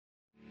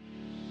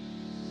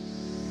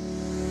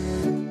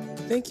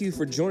Thank you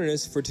for joining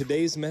us for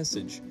today's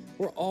message.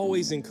 We're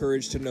always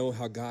encouraged to know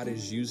how God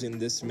is using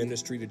this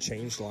ministry to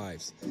change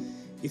lives.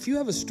 If you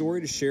have a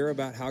story to share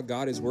about how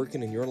God is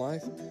working in your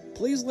life,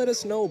 please let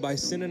us know by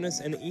sending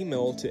us an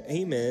email to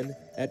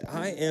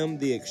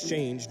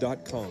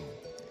amen@iamtheexchange.com.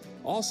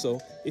 Also,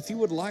 if you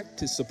would like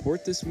to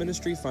support this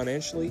ministry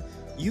financially,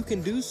 you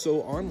can do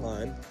so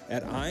online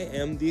at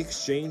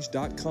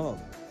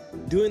iamtheexchange.com.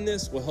 Doing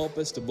this will help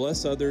us to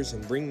bless others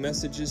and bring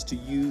messages to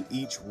you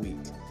each week.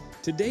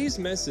 Today's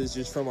message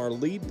is from our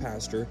lead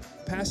pastor,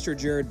 Pastor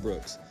Jared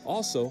Brooks,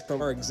 also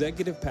from our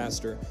executive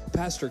pastor,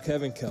 Pastor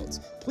Kevin Keltz.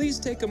 Please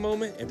take a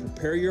moment and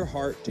prepare your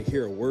heart to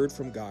hear a word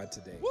from God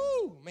today.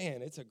 Woo,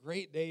 man, it's a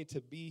great day to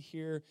be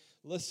here.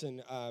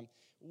 Listen,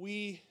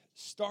 we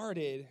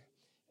started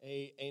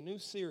a new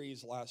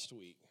series last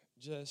week,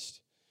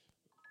 just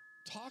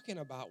talking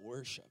about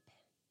worship.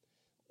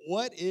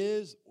 What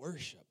is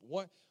worship?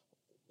 What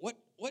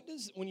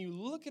does, when you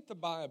look at the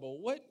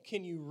Bible, what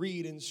can you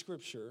read in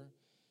Scripture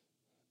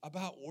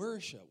about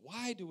worship?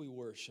 Why do we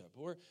worship?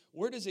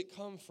 Where does it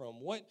come from?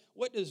 What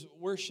does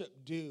worship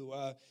do?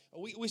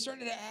 We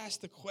started to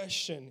ask the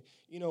question,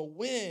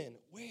 when,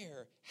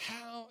 where,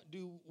 how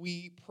do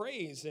we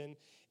praise? And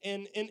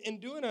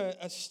doing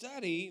a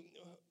study,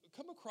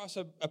 come across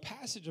a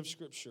passage of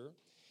Scripture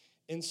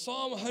in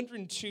Psalm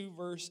 102,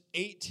 verse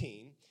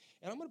 18.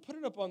 And I'm going to put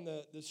it up on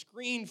the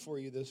screen for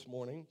you this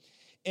morning.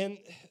 And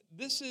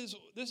this is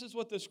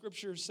what the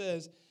Scripture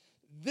says.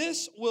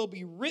 This will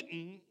be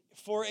written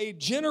for a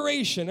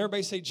generation.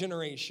 Everybody say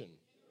generation.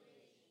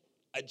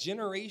 A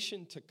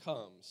generation to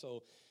come.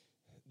 So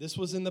this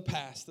was in the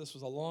past. This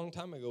was a long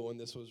time ago when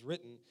this was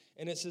written.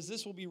 And it says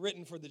this will be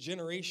written for the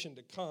generation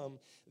to come,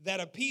 that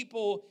a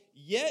people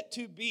yet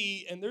to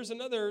be, and there's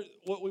another,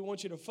 what we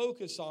want you to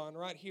focus on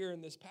right here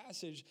in this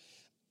passage,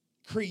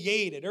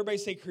 created. Everybody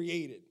say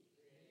created.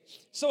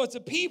 So it's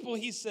a people,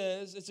 he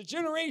says, it's a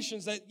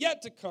generations that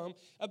yet to come,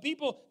 a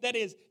people that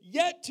is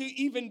yet to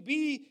even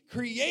be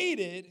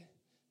created,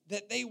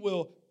 that they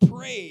will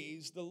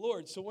praise the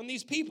Lord. So when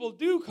these people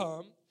do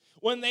come,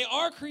 when they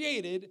are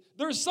created,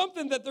 there's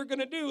something that they're going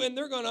to do, and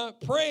they're going to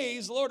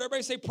praise the Lord.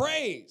 Everybody say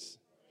praise.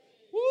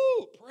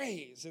 Woo,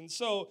 praise. And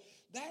so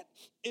that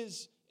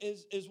is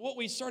what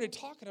we started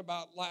talking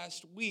about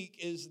last week,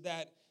 is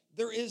that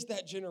there is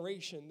that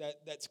generation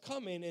that's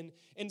coming.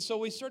 And so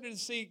we started to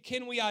see,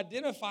 can we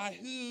identify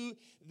who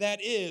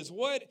that is?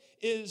 What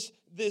is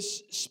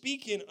this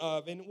speaking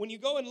of? And when you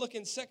go and look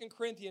in 2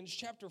 Corinthians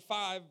chapter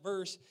 5,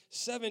 verse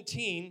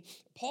 17,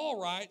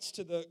 Paul writes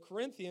to the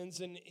Corinthians,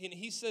 and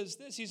he says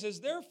this. He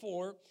says,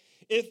 therefore,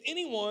 if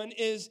anyone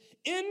is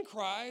in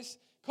Christ,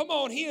 come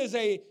on, he is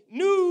a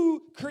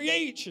new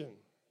creation.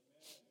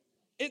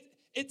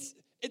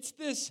 It's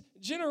this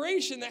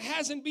generation that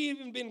hasn't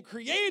even been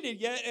created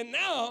yet. And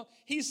now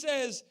he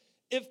says,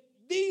 if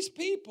these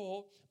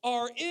people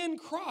are in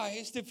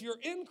Christ, if you're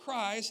in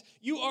Christ,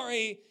 you are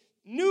a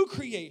new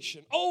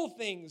creation. Old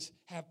things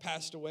have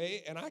passed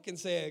away. And I can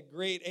say a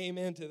great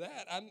amen to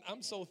that.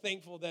 I'm so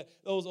thankful that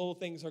those old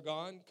things are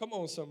gone. Come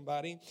on,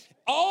 somebody.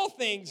 All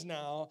things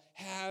now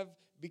have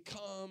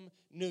become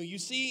new. You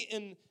see,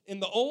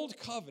 in the old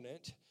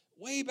covenant,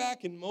 way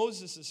back in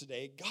Moses'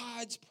 day,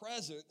 God's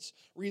presence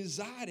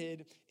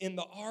resided in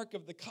the Ark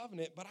of the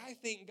Covenant, but I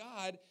thank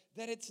God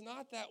that it's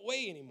not that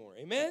way anymore.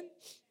 Amen?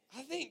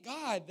 I thank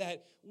God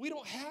that we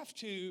don't have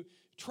to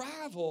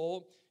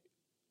travel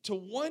to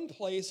one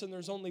place, and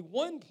there's only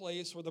one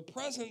place where the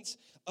presence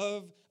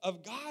of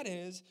God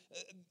is.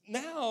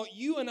 Now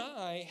you and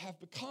I have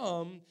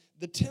become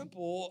the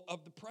temple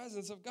of the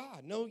presence of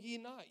God. Know ye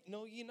not,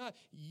 know ye not.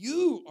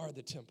 You are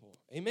the temple.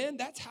 Amen?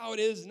 That's how it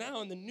is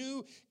now in the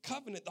new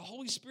covenant. The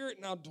Holy Spirit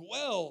now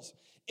dwells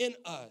in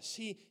us.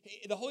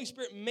 The Holy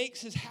Spirit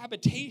makes his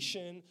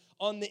habitation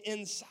on the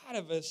inside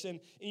of us. And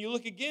you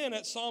look again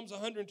at Psalms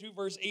 102,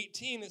 verse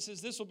 18. It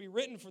says, this will be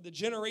written for the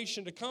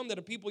generation to come, that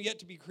a people yet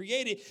to be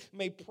created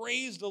may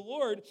praise the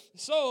Lord.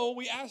 So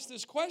we ask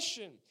this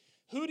question.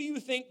 Who do you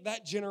think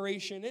that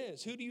generation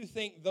is? Who do you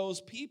think those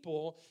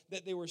people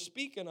that they were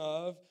speaking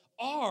of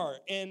are?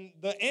 And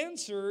the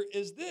answer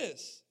is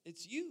this.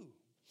 It's you.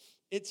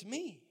 It's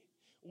me.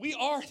 We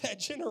are that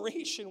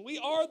generation. We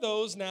are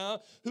those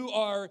now who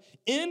are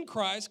in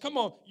Christ. Come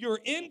on, you're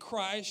in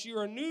Christ.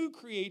 You're a new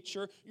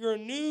creature. You're a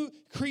new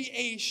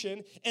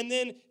creation. And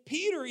then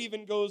Peter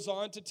even goes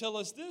on to tell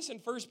us this in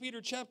 1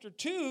 Peter chapter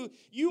 2.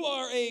 You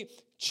are a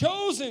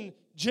chosen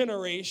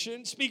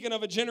generation. Speaking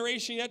of a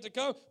generation yet to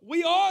come,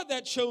 we are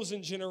that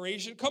chosen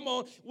generation. Come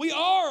on, we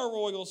are a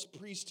royal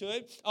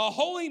priesthood, a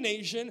holy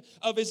nation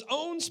of his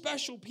own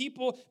special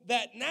people,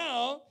 that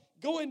now,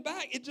 going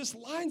back, it just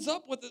lines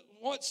up with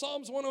what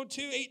Psalms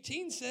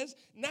 102:18 says.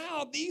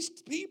 Now these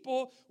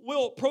people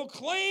will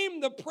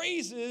proclaim the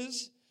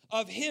praises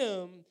of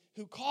him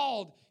who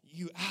called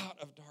you out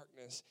of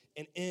darkness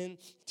and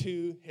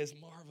into his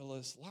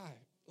marvelous light.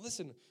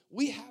 listen,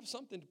 we have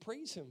something to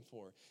praise him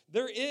for.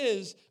 There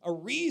is a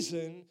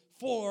reason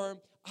for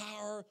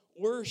our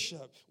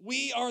worship.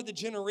 We are the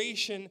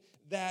generation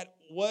that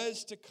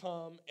was to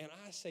come, and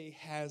I say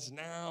has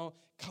now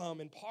come.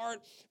 And part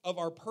of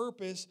our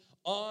purpose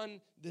on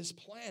this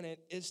planet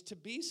is to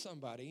be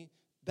somebody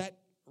that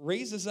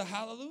raises a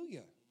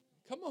hallelujah.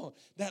 Come on.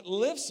 That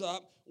lifts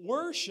up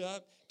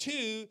worship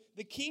to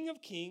the King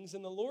of Kings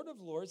and the Lord of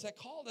Lords that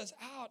called us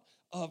out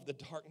of the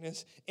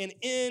darkness and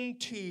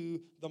into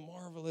the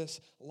marvelous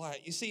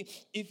light. You see,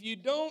 if you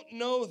don't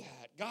know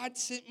that, God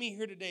sent me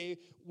here today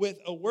with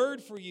a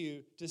word for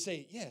you to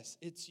say, yes,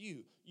 it's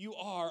you. You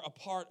are a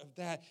part of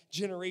that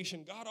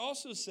generation. God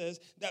also says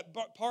that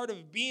part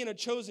of being a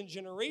chosen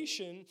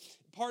generation,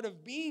 part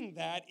of being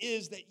that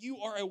is that you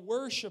are a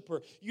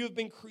worshiper. You have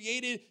been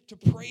created to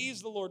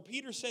praise the Lord.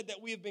 Peter said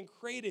that we have been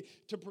created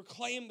to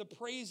proclaim the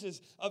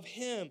praises of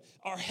him,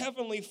 our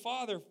heavenly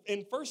Father.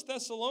 In 1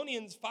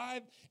 Thessalonians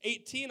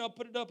 5:18, I'll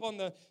put it up on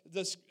the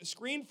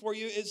screen for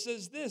you. It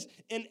says this,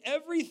 in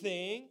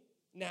everything,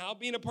 now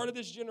being a part of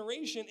this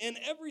generation, in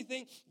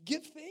everything,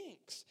 give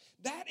thanks.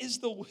 That is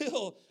the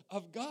will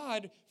of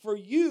God for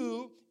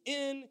you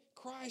in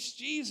Christ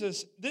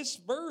Jesus. This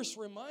verse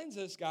reminds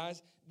us,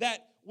 guys,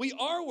 that we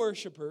are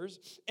worshipers,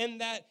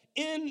 and that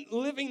in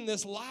living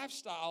this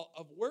lifestyle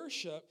of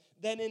worship,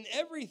 that in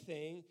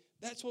everything,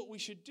 that's what we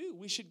should do.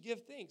 We should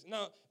give thanks.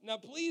 Now,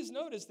 please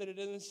notice that it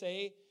doesn't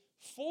say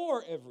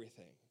for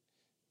everything,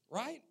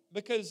 right?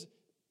 Because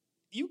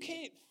you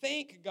can't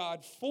thank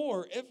God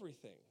for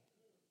everything,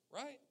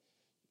 right?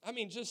 I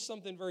mean, just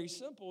something very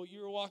simple.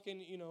 You're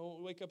walking,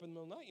 wake up in the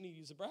middle of the night, you need to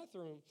use the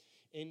bathroom,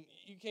 and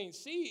you can't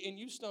see, and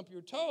you stump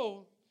your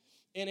toe,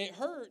 and it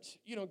hurts.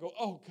 You don't go,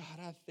 oh,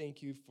 God, I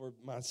thank you for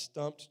my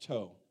stumped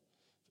toe.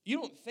 You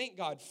don't thank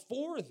God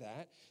for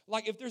that.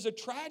 Like if there's a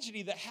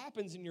tragedy that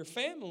happens in your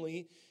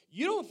family,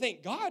 you don't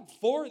thank God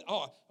for it.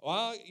 Oh,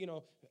 well,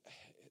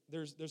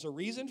 there's a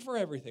reason for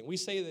everything. We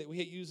say that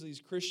we use these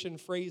Christian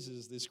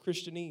phrases, this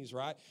Christianese,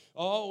 right?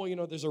 Oh,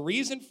 well, there's a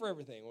reason for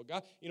everything. Well,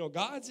 God,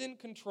 God's in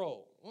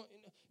control. Well,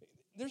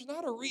 there's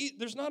not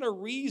a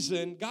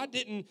reason. God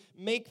didn't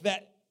make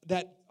that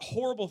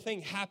horrible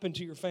thing happen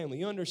to your family.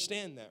 You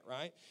understand that,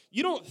 right?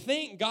 You don't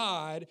thank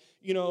God,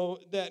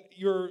 that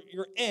your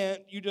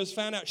aunt, you just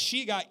found out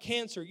she got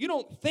cancer. You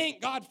don't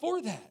thank God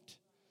for that.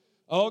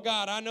 Oh,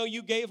 God, I know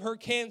you gave her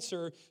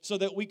cancer so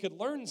that we could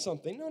learn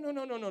something.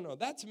 No.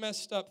 That's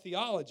messed up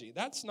theology.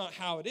 That's not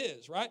how it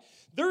is, right?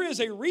 There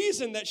is a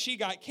reason that she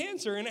got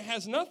cancer, and it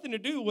has nothing to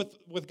do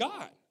with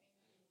God,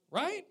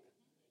 right?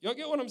 Y'all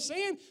get what I'm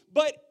saying?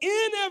 But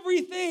in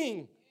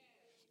everything,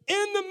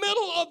 in the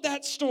middle of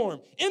that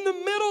storm, in the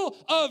middle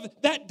of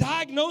that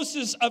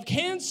diagnosis of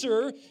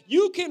cancer,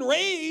 you can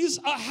raise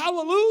a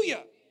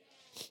hallelujah.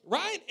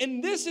 Right?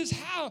 And this is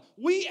how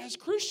we as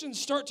Christians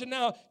start to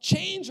now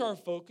change our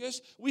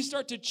focus. We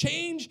start to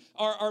change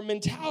our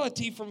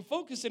mentality from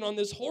focusing on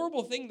this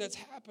horrible thing that's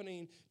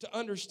happening to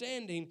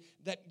understanding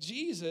that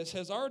Jesus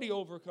has already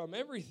overcome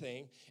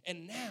everything,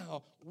 and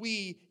now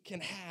we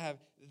can have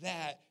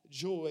that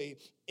joy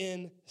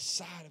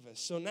inside of us.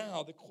 So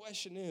now the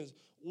question is,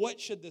 what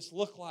should this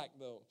look like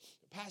though?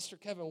 Pastor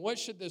Kevin, what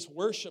should this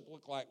worship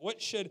look like?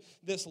 What should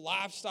this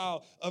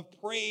lifestyle of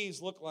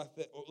praise look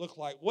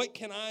like? What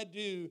can I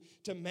do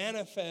to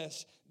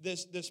manifest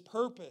this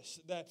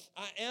purpose that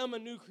I am a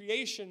new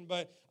creation,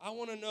 but I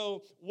want to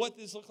know what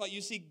this looks like.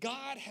 You see,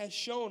 God has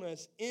shown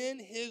us in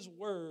his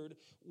word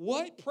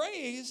what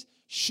praise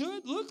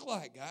should look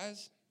like,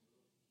 guys.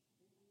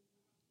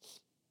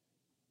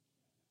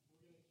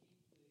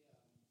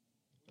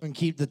 And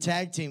keep the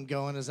tag team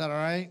going. Is that all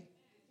right?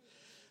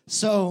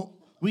 So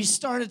we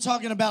started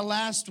talking about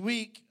last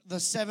week the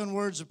 7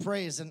 words of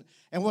praise. And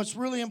what's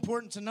really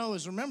important to know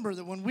is remember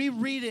that when we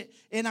read it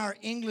in our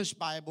English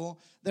Bible,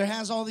 there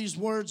has all these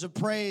words of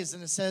praise,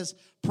 and it says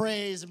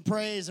praise and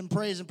praise and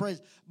praise and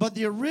praise. But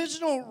the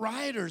original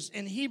writers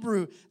in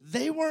Hebrew,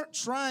 they weren't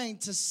trying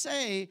to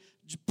say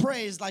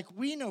praise like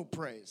we know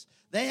praise.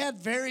 They had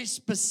very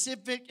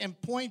specific and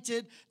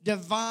pointed,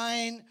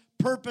 divine,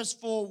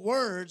 purposeful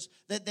words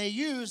that they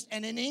used,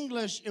 and in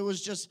English it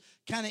was just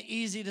kind of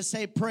easy to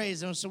say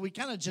praise, and so we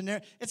kind of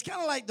generic. It's kind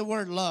of like the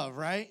word love,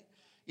 right?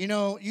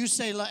 You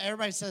say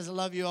everybody says I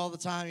love you all the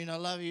time.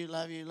 Love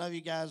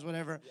you guys,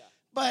 whatever. Yeah.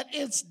 But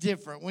it's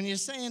different when you're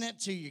saying it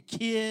to your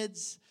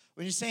kids,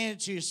 when you're saying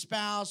it to your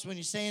spouse, when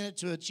you're saying it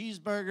to a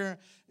cheeseburger.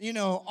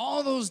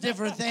 All those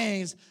different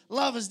things.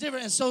 Love is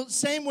different, and so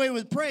same way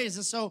with praise.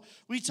 And so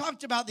we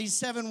talked about these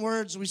 7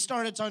 words. We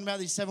started talking about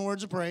these 7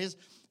 words of praise.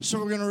 So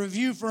we're going to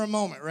review for a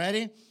moment.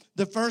 Ready?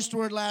 The first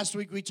word last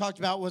week we talked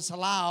about was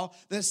halal.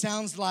 That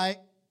sounds like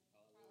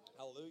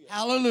hallelujah.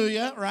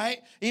 Hallelujah, right?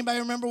 Anybody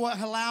remember what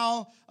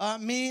halal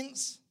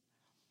means?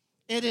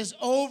 It is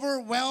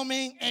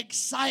overwhelming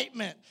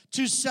excitement,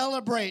 to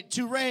celebrate,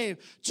 to rave,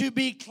 to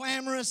be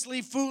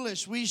clamorously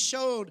foolish. We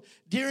showed,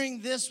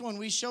 during this one,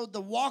 we showed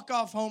the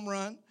walk-off home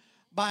run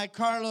by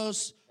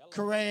Carlos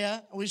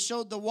Correa. We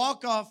showed the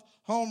walk-off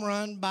home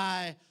run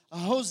by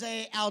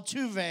Jose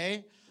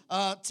Altuve.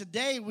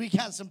 Today we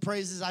got some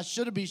praises. I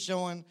should have been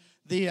showing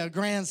the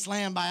Grand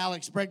Slam by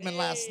Alex Bregman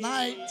last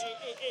night.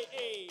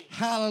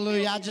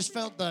 Hallelujah. I just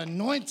felt the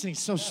anointing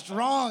so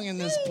strong in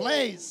this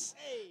place.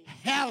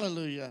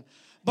 Hallelujah.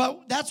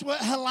 But that's what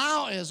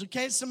halal is,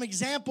 okay? Some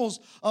examples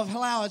of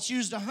halal. It's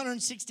used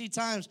 160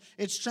 times.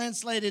 It's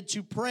translated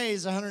to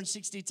praise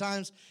 160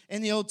 times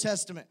in the Old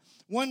Testament.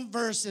 One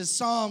verse is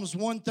Psalms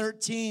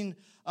 113,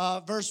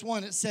 verse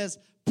 1. It says,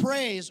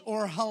 praise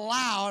or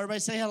halal. Everybody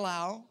say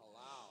halal.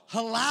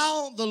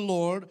 Halal the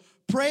Lord.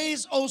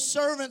 Praise, O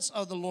servants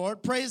of the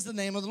Lord. Praise the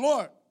name of the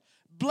Lord.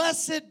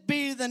 Blessed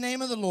be the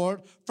name of the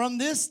Lord from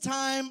this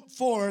time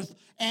forth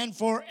and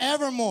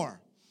forevermore.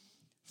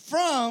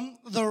 From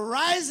the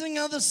rising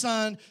of the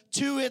sun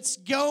to its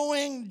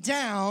going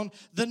down,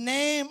 the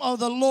name of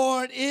the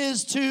Lord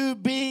is to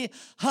be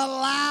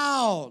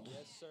hallowed.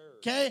 Yes, sir.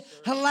 Okay? Yes,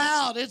 sir.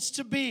 Hallowed. It's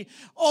to be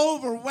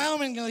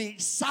overwhelmingly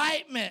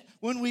excitement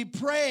when we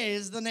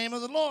praise the name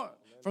of the Lord.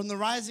 From the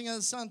rising of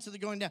the sun to the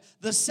going down.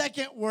 The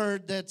second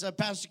word that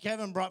Pastor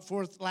Kevin brought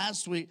forth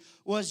last week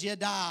was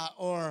yada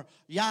or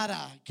yada.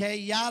 Okay,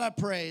 yada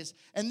praise.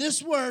 And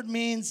this word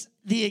means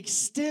the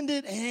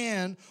extended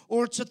hand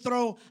or to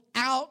throw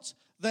out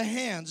the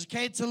hands,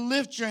 okay, to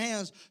lift your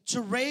hands,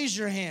 to raise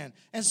your hand.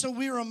 And so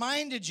we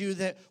reminded you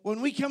that when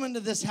we come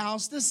into this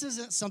house, this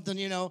isn't something,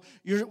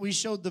 we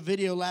showed the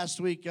video last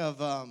week of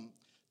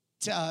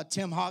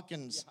Tim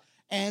Hawkins.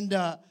 And,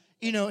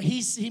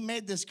 he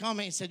made this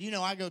comment. He said,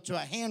 I go to a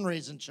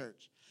hand-raising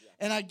church. Yeah.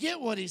 And I get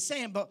what he's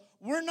saying, but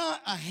we're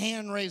not a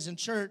hand-raising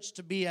church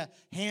to be a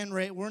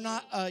hand-raise. We're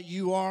not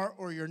you are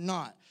or you're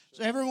not.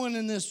 So everyone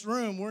in this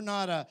room, we're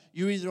not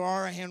you either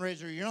are a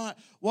hand-raiser or you're not.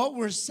 What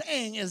we're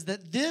saying is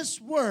that this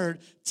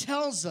word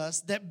tells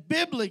us that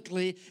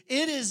biblically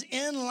it is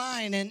in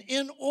line and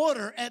in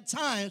order at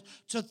times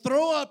to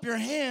throw up your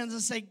hands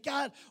and say,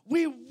 God,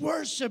 we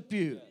worship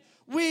you. Yeah.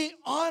 We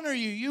honor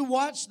you. You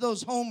watched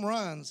those home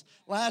runs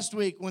last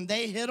week when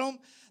they hit them.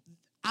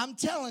 I'm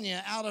telling you,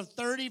 out of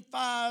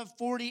 35,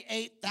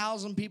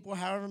 48,000 people,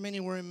 however many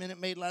were in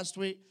Minute Maid last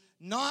week,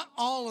 not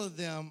all of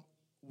them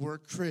were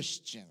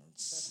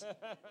Christians.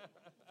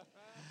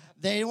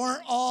 They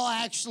weren't all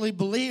actually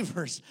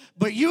believers.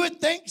 But you would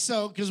think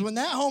so, because when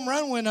that home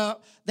run went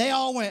up, they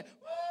all went,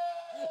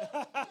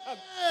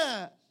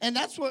 yeah. And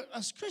that's what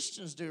us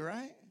Christians do,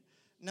 right?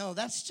 No,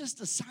 that's just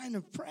a sign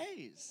of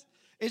praise.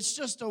 It's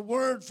just a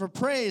word for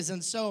praise.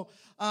 And so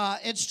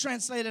it's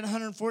translated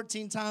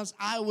 114 times.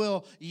 I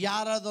will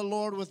yada the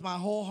Lord with my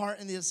whole heart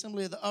in the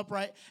assembly of the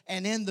upright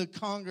and in the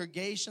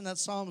congregation.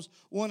 That's Psalms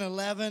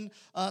 111.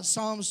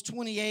 Psalms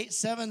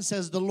 28:7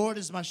 says, the Lord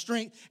is my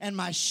strength and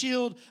my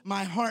shield.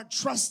 My heart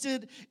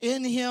trusted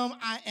in him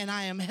and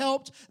I am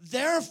helped.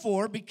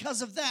 Therefore,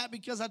 because of that,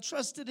 because I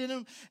trusted in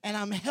him and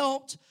I'm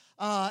helped,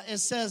 it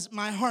says,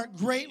 my heart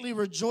greatly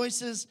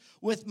rejoices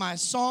with my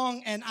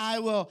song, and I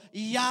will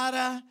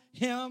yada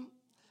him.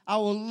 I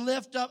will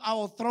lift up, I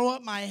will throw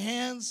up my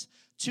hands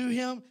to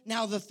him.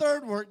 Now, the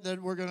third word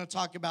that we're going to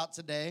talk about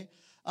today,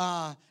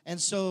 and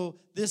so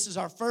this is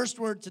our first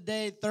word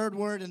today, third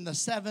word in the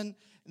 7.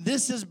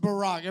 This is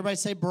Barak. Everybody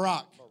say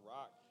Barak.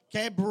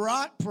 Okay,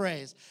 Barak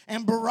praise.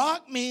 And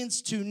Barak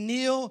means to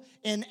kneel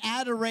in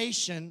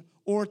adoration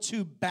or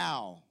to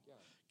bow.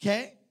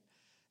 Okay?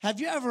 Have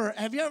you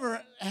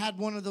ever had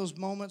one of those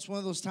moments, one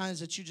of those times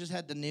that you just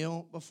had to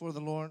kneel before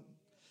the Lord?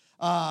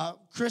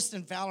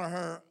 Kristen Fowler,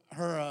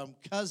 her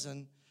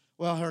cousin,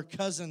 her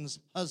cousin's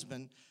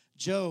husband,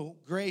 Joe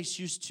Grace,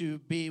 used to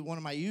be one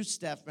of my youth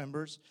staff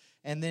members,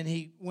 and then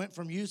he went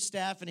from youth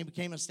staff and he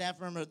became a staff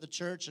member at the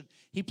church, and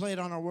he played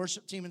on our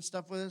worship team and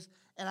stuff with us.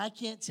 And I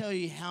can't tell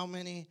you how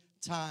many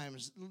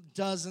times,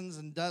 dozens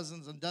and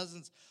dozens and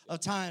dozens of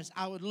times,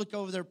 I would look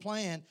over there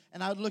playing,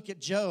 and I would look at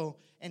Joe,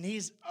 and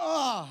he's,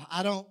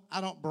 I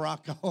don't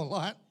Barak a whole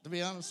lot, to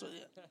be honest with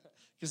you,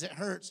 because it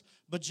hurts.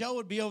 But Joe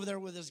would be over there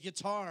with his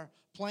guitar,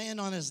 playing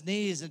on his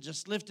knees and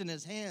just lifting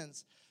his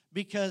hands,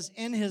 because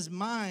in his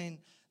mind,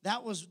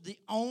 that was the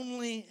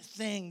only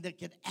thing that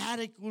could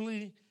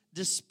adequately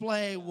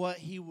display what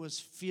he was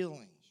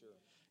feeling.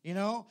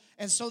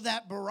 And so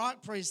that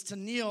Barak praise, to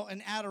kneel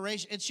in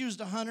adoration, it's used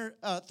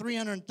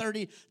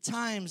 330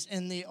 times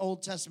in the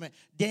Old Testament.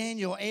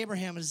 Daniel,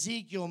 Abraham,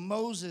 Ezekiel,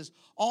 Moses,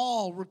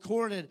 all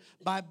recorded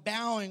by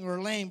bowing or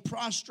laying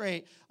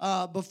prostrate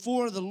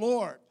before the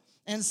Lord.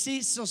 And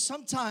see, so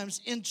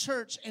sometimes in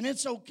church, and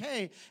it's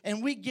okay,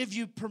 and we give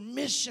you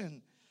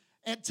permission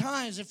at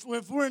times, if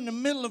we're in the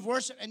middle of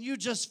worship and you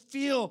just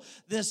feel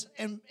this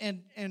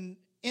and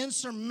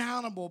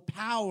insurmountable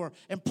power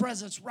and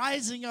presence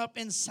rising up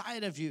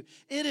inside of you,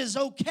 it is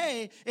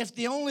okay if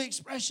the only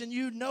expression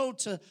you know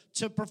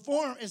to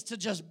perform is to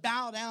just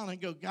bow down and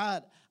go,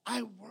 God,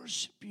 I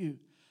worship you.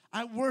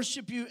 I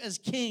worship you as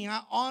king.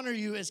 I honor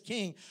you as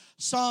king.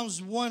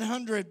 Psalms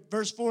 100,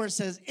 verse 4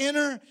 says,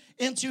 enter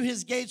into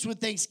his gates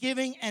with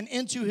thanksgiving and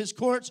into his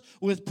courts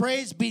with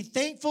praise. Be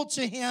thankful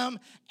to him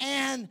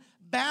and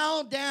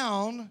bow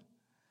down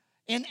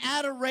in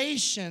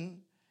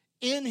adoration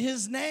in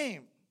his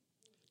name.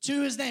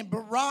 To his name.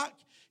 Barak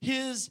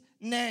his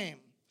name.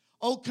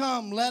 Oh,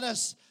 come, let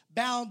us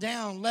bow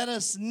down. Let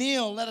us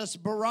kneel. Let us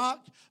barak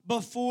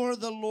before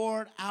the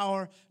Lord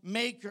our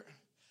Maker.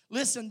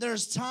 Listen,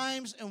 there's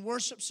times in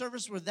worship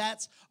service where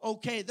that's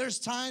okay. There's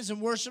times in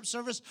worship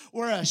service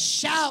where a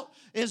shout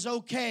is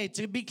okay.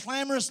 To be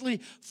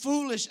clamorously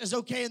foolish is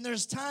okay. And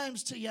there's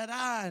times to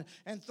yadad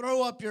and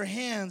throw up your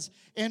hands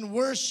in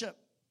worship.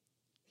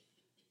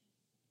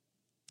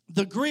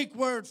 The Greek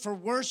word for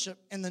worship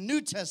in the New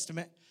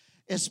Testament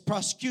is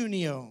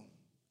proskuneo,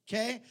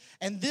 okay?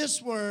 And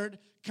this word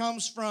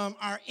comes from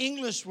our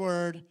English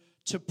word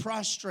to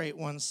prostrate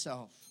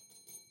oneself.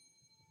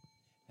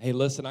 Hey,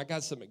 listen, I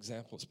got some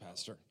examples,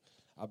 Pastor,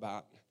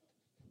 about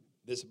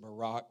this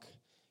Barak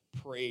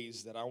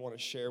praise that I want to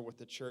share with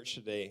the church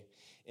today.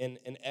 In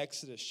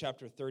Exodus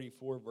chapter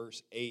 34,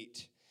 verse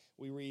 8,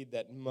 we read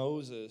that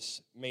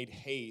Moses made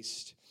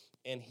haste,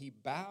 and he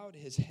bowed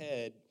his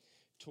head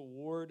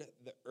toward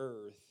the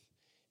earth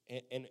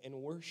and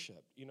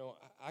worship. You know,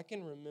 I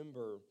can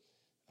remember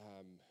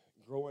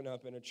growing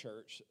up in a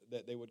church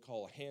that they would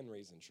call a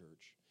hand-raising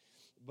church.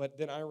 But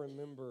then I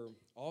remember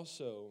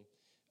also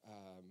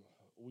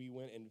we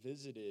went and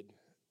visited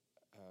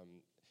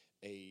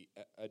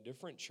a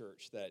different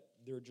church that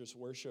their just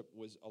worship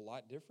was a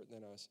lot different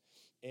than us.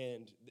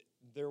 And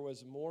there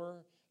was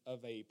more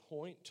of a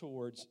point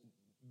towards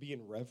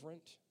being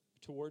reverent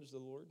towards the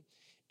Lord.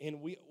 And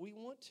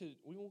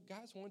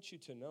guys want you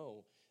to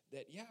know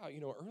that, yeah, you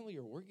know,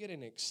 earlier we're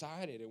getting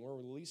excited and we're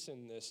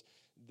releasing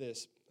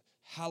this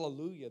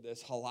hallelujah,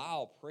 this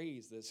halal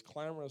praise, this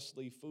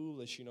clamorously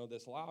foolish, you know,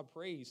 this loud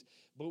praise.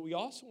 But we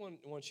also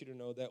want you to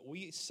know that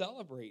we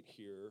celebrate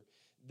here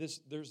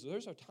there's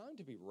a time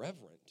to be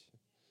reverent.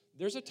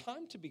 There's a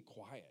time to be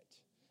quiet.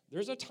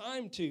 There's a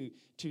time to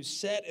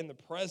sit in the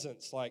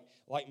presence like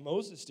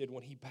Moses did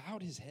when he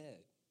bowed his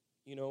head.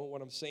 You know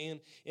what I'm saying?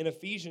 In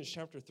Ephesians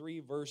chapter 3,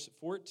 verse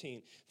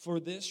 14, for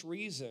this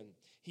reason,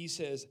 he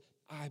says,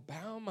 I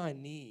bow my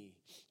knee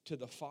to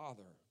the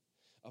Father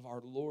of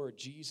our Lord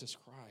Jesus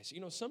Christ.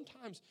 You know,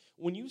 sometimes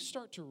when you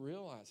start to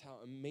realize how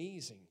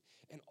amazing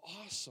and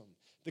awesome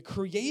the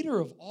creator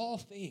of all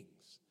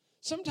things,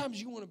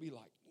 sometimes you want to be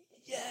like,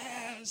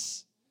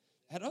 yes.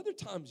 At other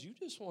times, you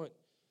just want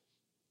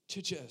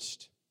to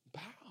just bow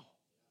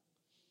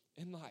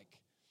and like,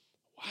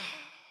 wow,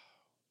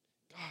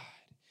 God.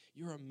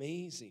 You're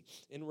amazing.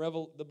 In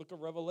the book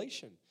of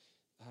Revelation,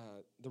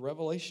 the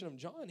Revelation of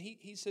John,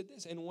 he said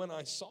this, and when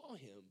I saw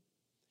him,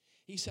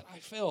 he said, I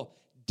fell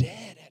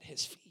dead at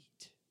his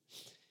feet.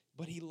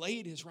 But he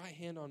laid his right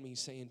hand on me,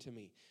 saying to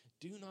me,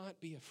 do not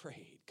be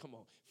afraid. Come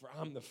on, for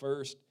I'm the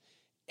first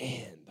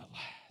and the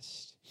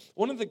last.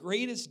 One of the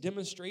greatest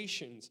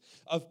demonstrations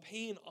of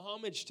paying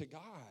homage to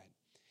God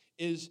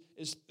is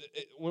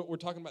when we're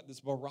talking about this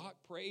Barak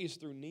praise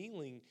through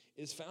kneeling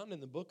is found in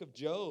the book of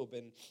Job.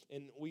 And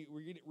we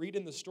read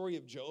in the story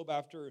of Job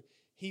after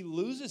he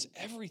loses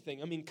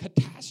everything. I mean,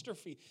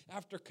 catastrophe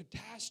after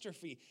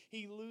catastrophe.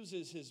 He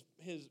loses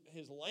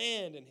his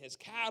land and his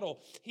cattle.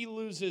 He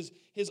loses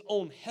his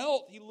own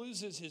health. He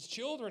loses his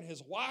children,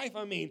 his wife.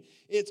 I mean,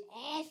 it's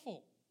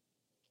awful.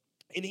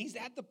 And he's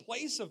at the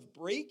place of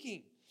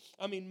breaking.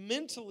 I mean,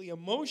 mentally,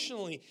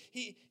 emotionally,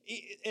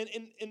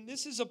 and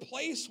this is a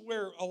place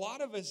where a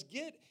lot of us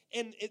get,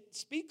 and it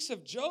speaks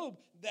of Job,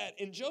 that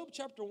in Job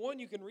chapter 1,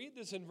 you can read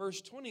this in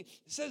verse 20, it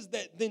says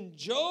that then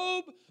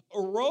Job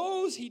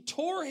arose, he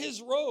tore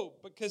his robe,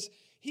 because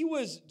he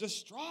was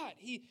distraught,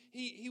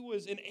 he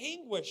was in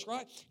anguish,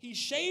 right? He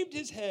shaved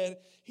his head,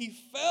 he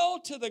fell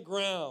to the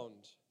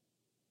ground,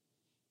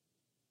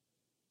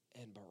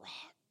 and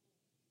Barak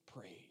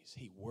praised,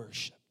 he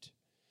worshiped,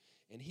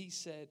 and he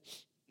said,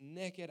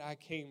 naked I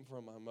came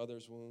from my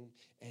mother's womb,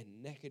 and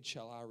naked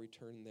shall I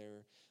return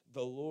there.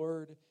 The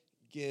Lord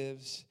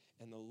gives,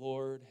 and the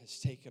Lord has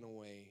taken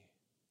away.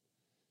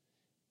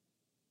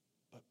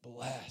 But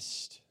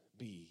blessed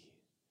be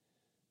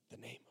the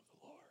name of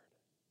the Lord.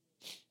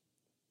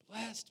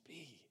 Blessed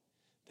be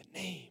the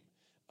name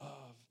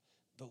of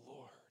the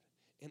Lord.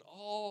 And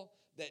all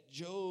that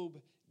Job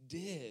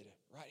did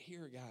right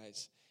here,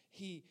 guys,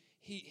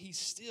 he's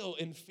still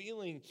in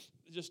feeling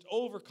just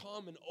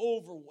overcome and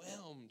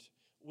overwhelmed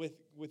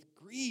with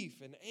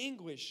grief and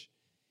anguish,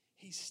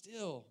 he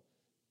still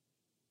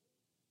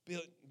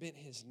bent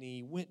his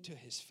knee, went to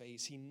his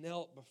face. He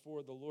knelt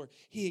before the Lord.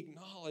 He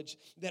acknowledged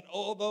that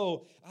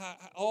although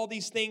all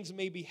these things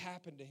may be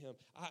happened to him,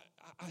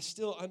 I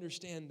still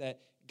understand that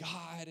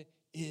God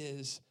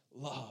is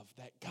love,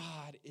 that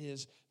God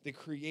is the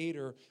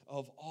creator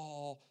of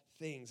all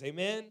things.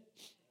 Amen?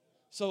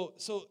 So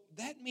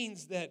that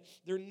means that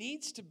there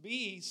needs to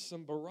be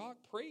some Barak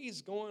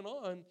praise going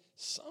on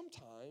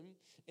sometime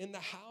in the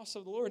house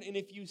of the Lord. And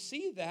if you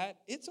see that,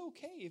 it's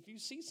okay. If you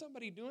see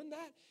somebody doing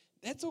that,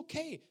 that's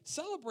okay.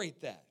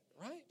 Celebrate that,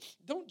 right?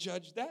 Don't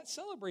judge that.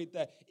 Celebrate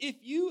that. If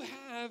you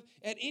have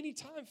at any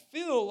time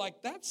feel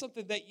like that's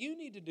something that you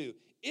need to do,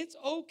 it's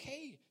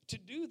okay to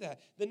do that.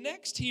 The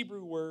next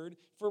Hebrew word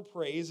for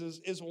praise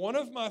is one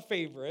of my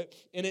favorite,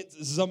 and it's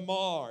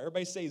zamar.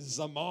 Everybody say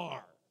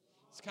zamar.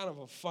 It's kind of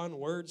a fun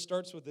word.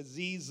 Starts with a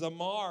Z.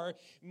 Zamar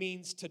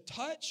means to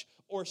touch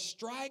or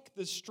strike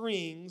the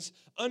strings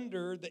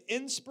under the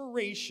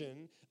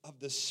inspiration of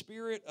the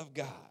Spirit of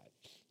God.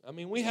 I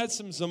mean, we had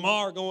some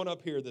zamar going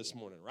up here this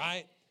morning,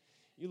 right?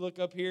 You look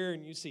up here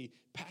and you see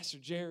Pastor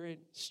Jared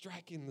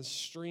striking the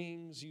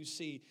strings. You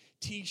see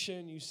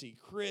Tishan. You see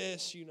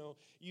Chris.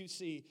 You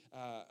see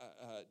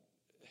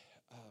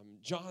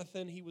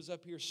Jonathan. He was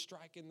up here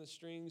striking the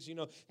strings.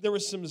 There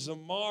was some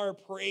zamar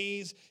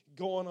praise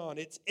going on.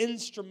 It's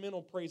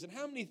instrumental praise. And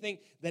how many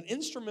think that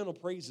instrumental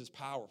praise is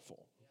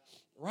powerful?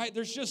 Right?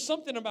 There's just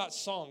something about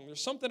song.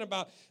 There's something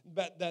about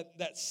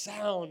that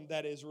sound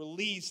that is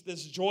released,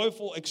 this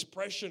joyful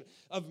expression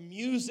of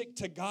music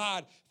to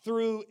God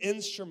through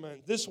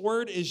instrument. This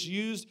word is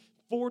used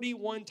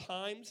 41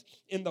 times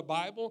in the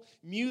Bible.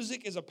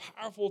 Music is a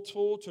powerful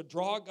tool to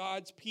draw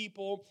God's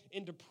people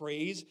into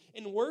praise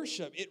and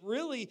worship. It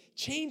really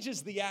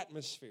changes the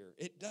atmosphere.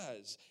 It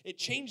does. It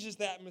changes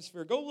the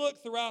atmosphere. Go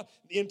look throughout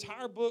the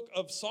entire book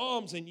of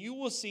Psalms, and you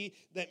will see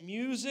that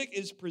music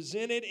is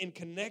presented in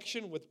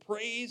connection with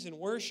praise and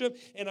worship.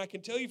 And I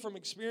can tell you from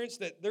experience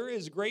that there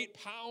is great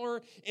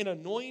power in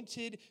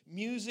anointed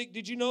music.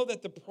 Did you know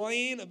that the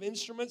playing of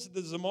instruments,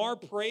 the zamar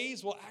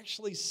praise, will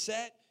actually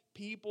set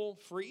people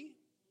free?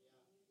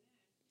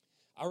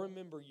 I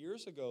remember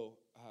years ago,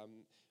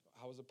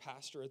 I was a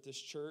pastor at this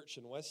church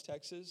in West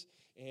Texas,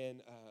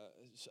 and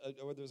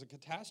there was a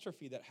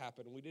catastrophe that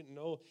happened. We didn't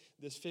know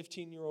this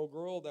 15-year-old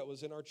girl that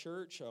was in our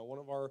church, one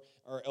of our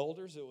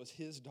elders. It was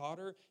his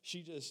daughter.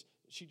 She just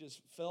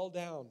fell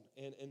down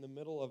in the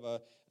middle of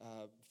a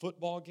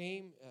football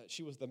game.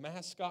 She was the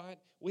mascot.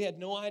 We had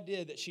no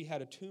idea that she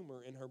had a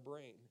tumor in her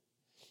brain,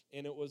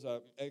 and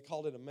they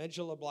called it a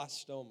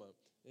medulloblastoma.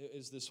 It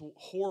is this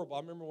horrible. I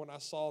remember when I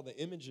saw the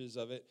images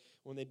of it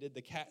when they did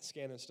the CAT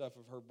scan and stuff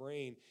of her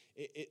brain.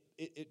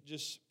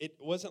 It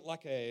wasn't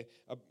like a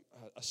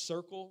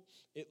circle.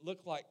 It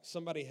looked like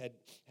somebody had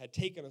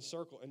taken a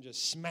circle and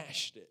just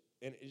smashed it,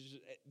 and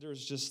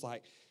there's just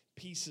like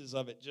pieces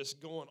of it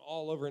just going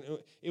all over. And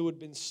it would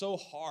have been so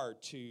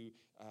hard to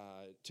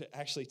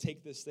actually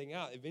take this thing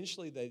out.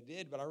 Eventually they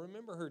did, but I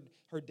remember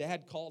her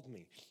dad called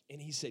me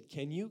and he said,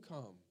 "Can you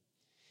come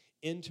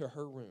into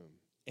her room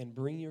and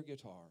bring your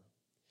guitar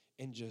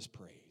and just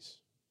praise?"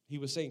 He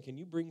was saying, "Can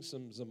you bring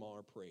some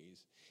zamar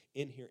praise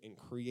in here and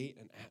create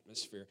an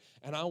atmosphere?"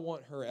 And I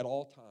want her at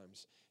all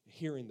times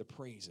hearing the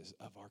praises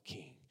of our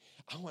King.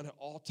 I want at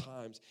all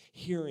times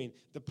hearing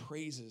the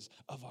praises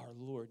of our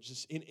Lord.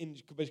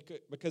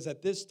 Because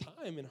at this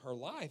time in her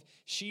life,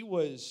 she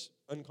was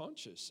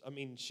unconscious. I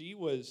mean,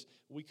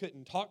 we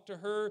couldn't talk to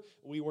her.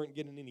 We weren't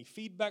getting any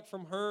feedback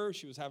from her.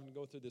 She was having to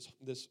go through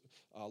this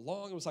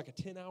it was like a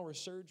 10-hour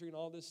surgery and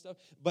all this stuff.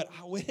 But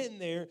I went in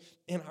there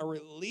and I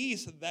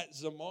released that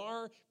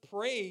zamar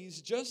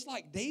praise just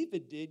like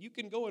David did. You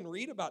can go and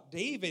read about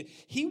David.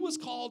 He was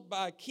called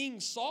by King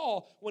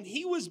Saul when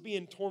he was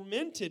being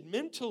tormented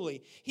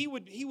mentally. He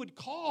would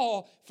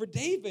call for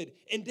David,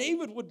 and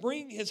David would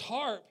bring his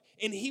harp,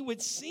 and he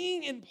would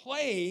sing and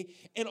play,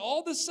 and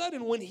all of a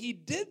sudden, when he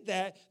did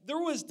that, there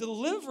was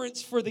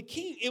deliverance for the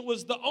king. It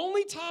was the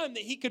only time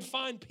that he could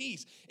find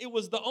peace. It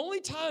was the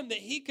only time that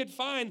he could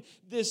find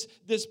this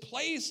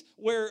place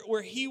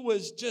where he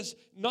was just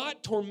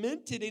not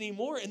tormented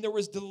anymore, and there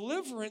was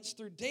deliverance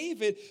through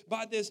David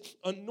by this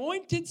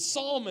anointed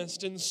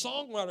psalmist and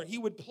songwriter. He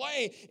would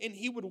play, and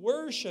he would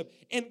worship.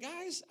 And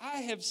guys, I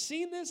have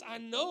seen this. I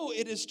know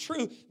it is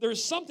true.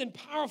 There's something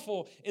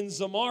powerful in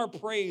zamar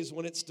praise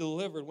when it's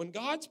delivered. When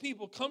God's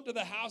people come to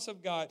the house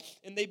of God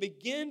and they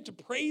begin to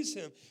praise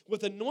Him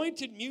with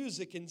anointed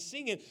music and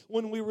singing,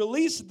 when we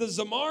release the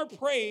zamar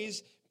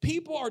praise,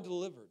 people are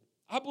delivered.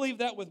 I believe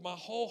that with my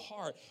whole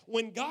heart.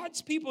 When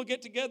God's people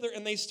get together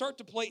and they start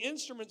to play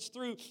instruments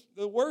through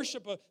the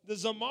worship of the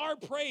zamar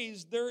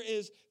praise, there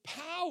is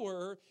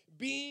power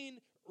being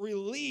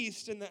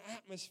released in the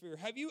atmosphere.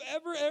 Have you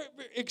ever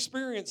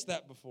experienced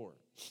that before?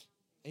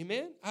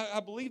 Amen? I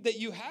believe that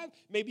you have.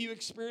 Maybe you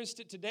experienced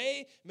it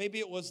today. Maybe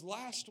it was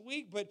last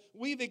week. But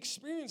we've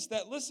experienced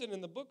that. Listen,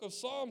 in the book of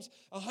Psalms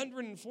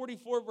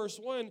 144 verse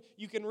 1,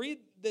 you can read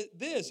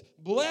this.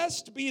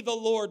 "Blessed be the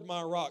Lord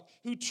my rock,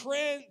 who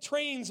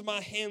trains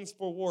my hands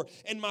for war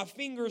and my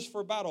fingers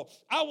for battle.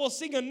 I will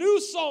sing a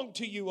new song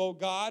to you, O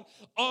God.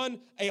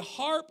 On a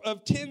harp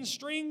of 10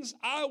 strings,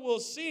 I will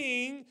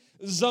sing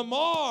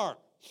zamar."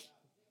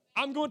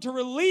 I'm going to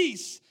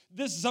release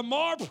this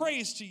zamar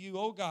praise to you,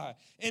 oh God.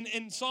 And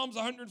in Psalms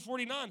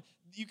 149,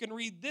 you can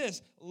read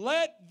this.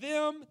 "Let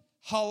them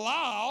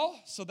halal,"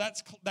 so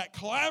that's that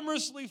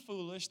clamorously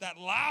foolish, that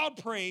loud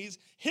praise,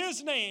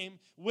 His name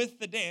with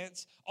the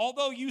dance.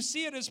 Although you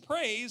see it as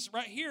praise,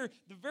 right here,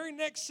 the very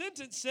next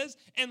sentence says,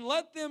 "And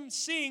let them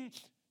sing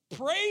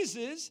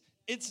praises."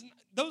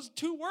 Those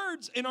two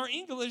words in our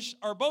English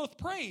are both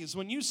praise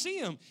when you see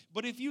them.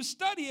 But if you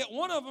study it,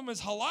 one of them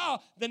is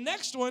halal. The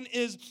next one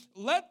is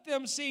 "let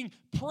them sing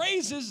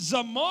praises,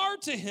 zamar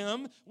to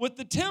Him with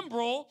the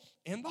timbrel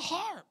and the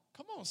harp."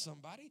 Come on,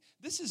 somebody.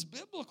 This is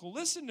biblical.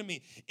 Listen to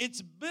me.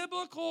 It's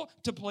biblical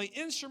to play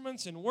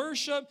instruments in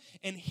worship.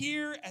 And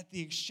here at the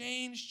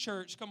Exchange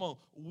Church, come on,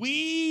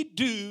 we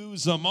do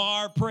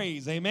Zamar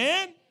praise.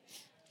 Amen?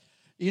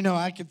 You know,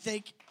 I could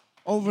think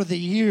over the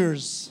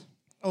years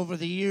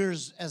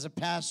as a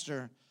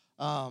pastor,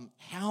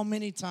 how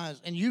many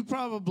times, and you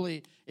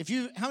probably,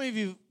 how many of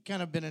you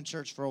kind of been in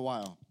church for a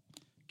while?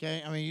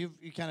 Okay, I mean,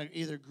 you kind of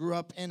either grew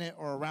up in it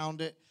or around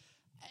it.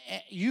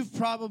 You've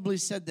probably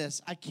said this.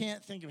 I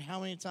can't think of how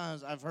many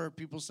times I've heard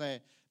people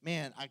say,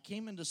 man, I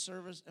came into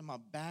service and my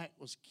back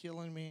was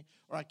killing me,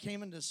 or I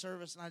came into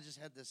service and I just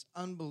had this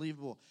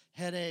unbelievable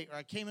headache, or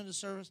I came into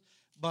service,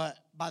 but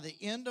by the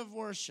end of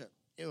worship,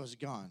 it was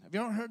gone. Have you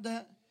ever heard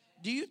that?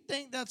 Do you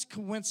think that's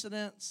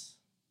coincidence?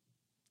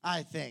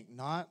 I think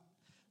not.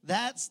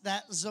 That's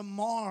that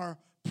Zamar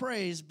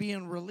praise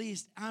being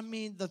released. I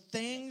mean, the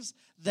things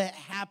that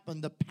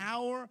happen, the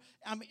power,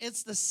 I mean,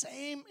 it's the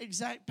same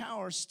exact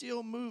power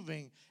still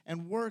moving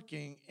and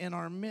working in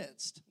our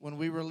midst when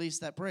we release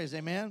that praise.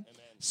 Amen? Amen.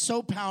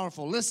 So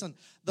powerful. Listen,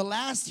 the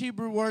last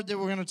Hebrew word that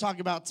we're going to talk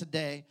about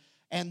today,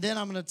 and then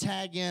I'm going to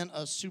tag in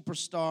a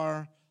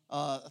superstar.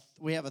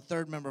 We have a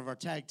third member of our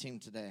tag team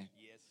today.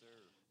 Yes, sir.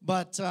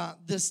 But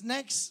this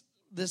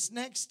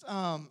next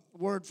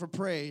word for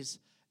praise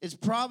is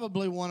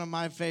probably one of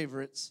my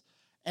favorites.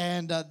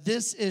 And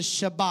this is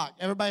Shabbat.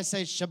 Everybody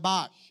say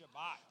Shabbat.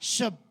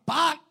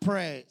 Shabbat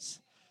praise.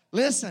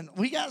 Listen,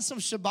 we got some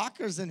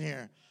Shabbackers in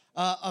here.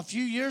 A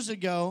few years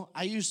ago,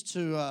 I used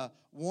to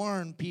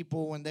warn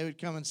people when they would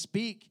come and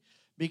speak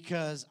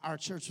because our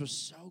church was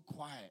so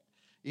quiet.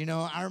 You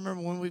know, I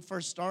remember when we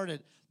first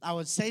started, I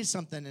would say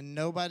something and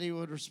nobody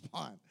would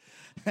respond.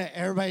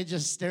 Everybody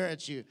just stare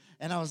at you.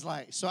 And I was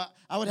like, so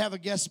I would have a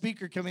guest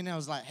speaker come in and I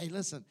was like, hey,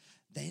 listen,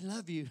 they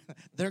love you.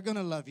 They're going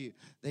to love you.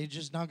 They're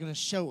just not going to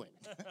show it.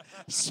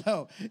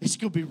 So it's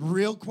going to be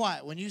real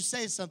quiet. When you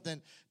say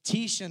something,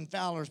 Tish and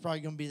Fowler is probably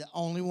going to be the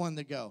only one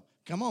to go,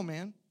 come on,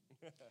 man.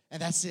 And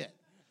that's it.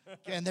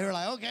 And they were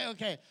like,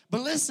 okay.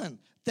 But listen,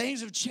 things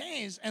have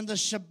changed, and the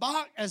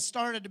Shabbat has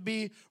started to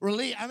be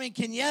released. I mean,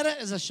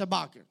 Kenyatta is a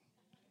Shabbaker,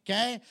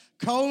 okay?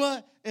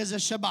 Cola is a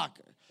Shabbaker.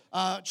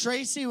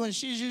 Tracy, when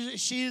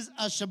she's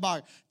a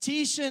Shabbaker.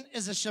 Tishan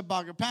is a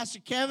Shabbaker. Pastor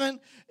Kevin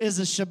is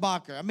a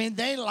Shabbaker. I mean,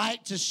 they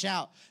like to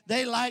shout.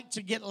 They like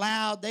to get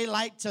loud. They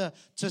like to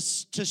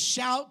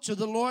shout to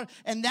the Lord.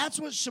 And that's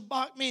what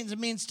Shabbat means. It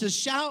means to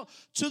shout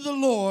to the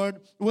Lord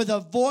with a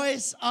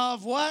voice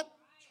of what?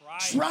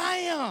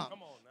 Triumph.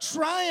 Come on.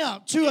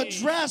 Triumph, to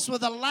address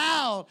with a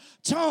loud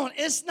tone.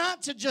 It's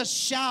not to just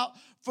shout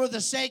for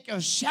the sake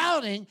of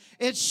shouting.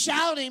 It's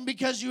shouting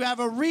because you have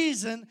a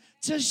reason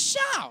to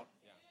shout.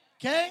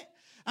 Okay?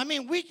 I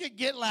mean, we could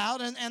get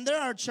loud, and there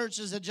are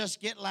churches that just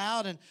get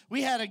loud. And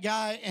we had a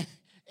guy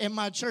in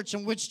my church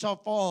in Wichita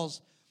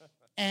Falls,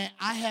 and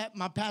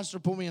my pastor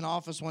pulled me in the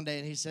office one day,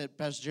 and he said,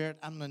 Pastor Jared,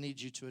 I'm going to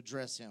need you to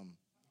address him.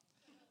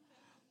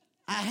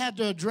 I had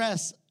to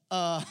address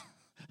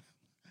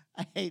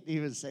I hate to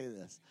even say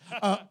this.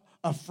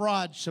 A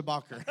fraud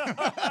Shabbaker.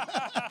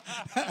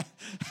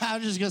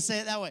 I'm just going to say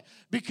it that way.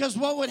 Because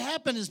what would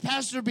happen is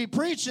pastor would be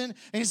preaching, and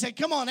he'd say,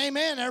 come on,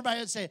 amen. Everybody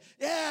would say,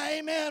 yeah,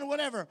 amen,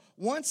 whatever.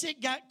 Once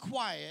it got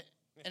quiet,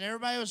 and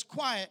everybody was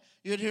quiet,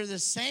 you'd hear the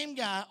same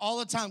guy all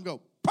the time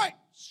go, praise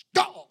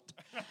God.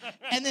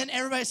 And then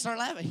everybody started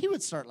laughing. He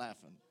would start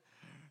laughing.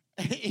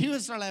 He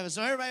would start laughing.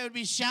 So everybody would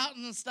be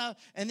shouting and stuff,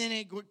 and then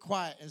it'd get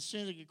quiet. As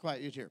soon as it get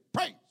quiet, you'd hear,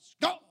 praise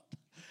God.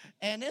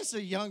 And it's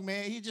a young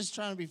man. He's just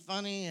trying to be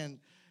funny, and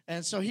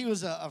so he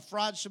was a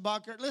fraud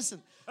Shabbaker. Listen.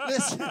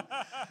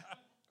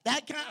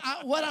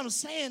 What I'm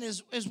saying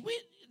is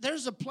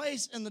there's a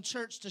place in the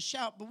church to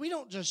shout, but we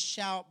don't just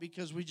shout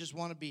because we just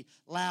want to be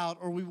loud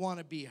or we want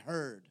to be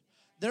heard.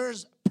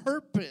 There's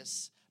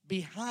purpose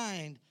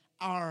behind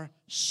our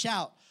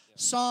shout.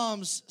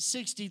 Psalms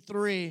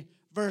 63,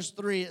 verse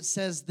 3, it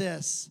says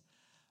this: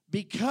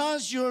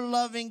 because your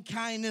loving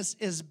kindness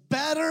is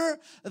better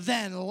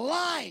than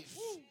life.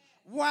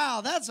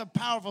 Wow, that's a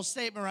powerful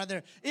statement right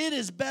there. It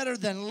is better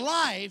than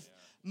life.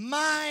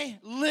 My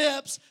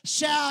lips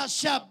shall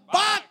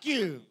shabak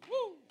you.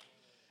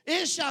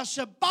 It shall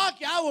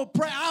shabak you. I will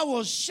pray. I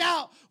will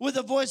shout with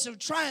a voice of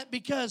triumph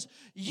because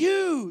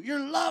your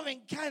loving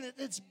kindness,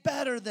 it's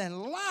better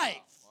than life.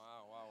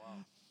 Wow.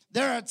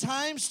 There are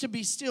times to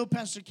be still.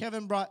 Pastor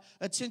Kevin brought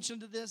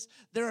attention to this.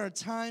 There are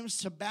times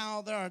to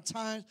bow.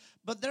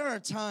 But there are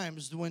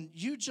times when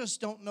you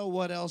just don't know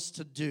what else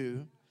to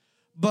do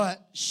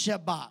but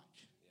shabak.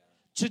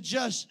 To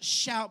just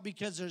shout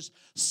because there's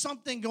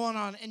something going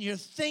on and you're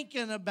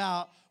thinking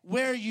about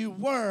where you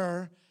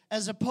were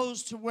as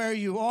opposed to where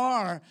you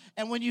are.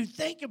 And when you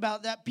think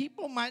about that,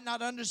 people might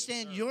not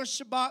understand your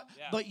Shabbat,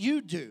 but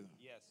you do.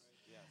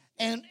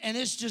 And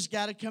it's just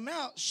got to come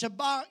out.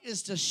 Shabbat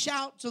is to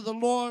shout to the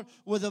Lord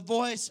with a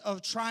voice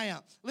of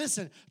triumph.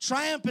 Listen,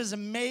 triumph is an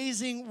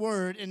amazing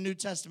word in New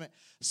Testament.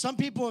 Some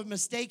people have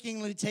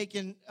mistakenly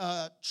taken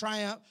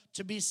triumph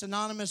to be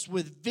synonymous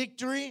with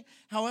victory.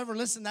 However,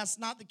 listen, that's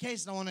not the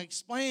case, and I want to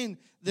explain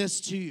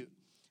this to you.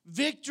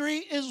 Victory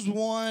is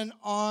won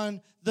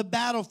on the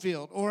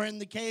battlefield. Or in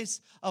the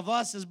case of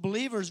us as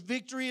believers,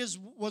 victory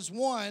was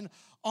won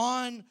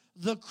on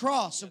the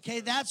cross. Okay,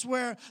 that's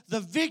where the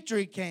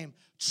victory came.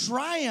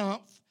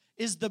 Triumph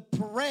is the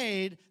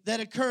parade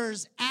that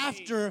occurs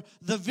after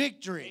the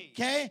victory,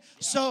 okay?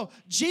 So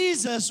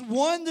Jesus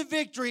won the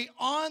victory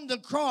on the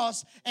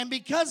cross, and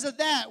because of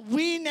that,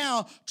 we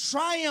now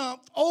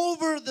triumph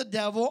over the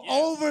devil,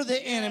 over the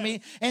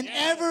enemy, and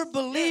every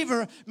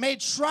believer may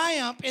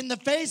triumph in the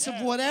face of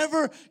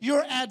whatever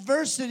your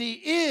adversity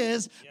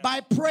is by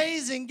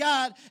praising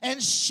God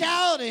and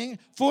shouting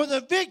for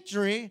the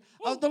victory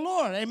of the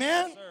Lord.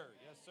 Amen? Yes, sir.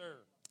 Yes, sir.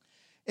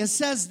 It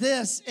says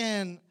this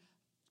in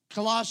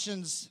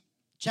Colossians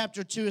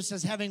chapter 2, it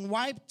says, having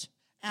wiped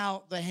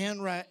out the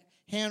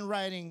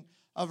handwriting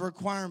of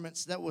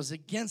requirements that was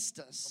against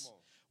us,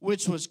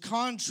 which was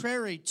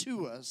contrary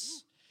to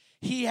us,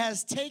 he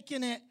has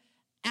taken it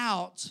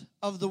out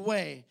of the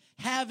way,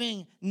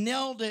 having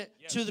nailed it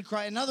to the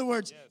cross. In other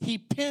words, he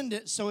pinned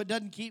it so it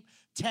doesn't keep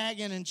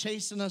tagging and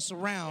chasing us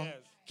around.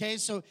 Okay,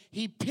 so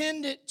he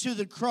pinned it to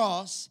the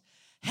cross,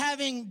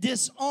 having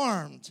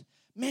disarmed.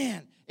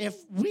 Man, if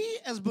we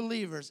as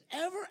believers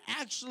ever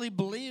actually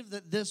believe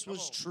that this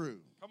was true,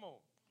 Come on.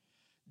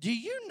 do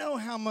you know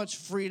how much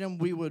freedom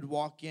we would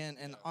walk in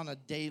and on a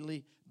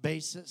daily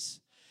basis?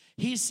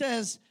 He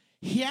says,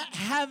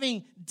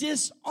 having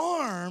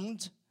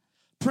disarmed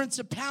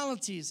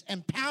principalities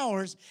and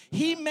powers,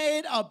 he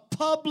made a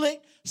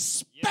public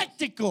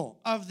spectacle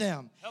of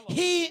them.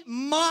 He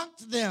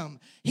mocked them.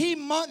 He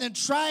mocked them,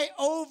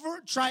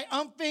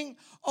 triumphing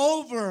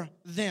over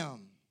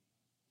them.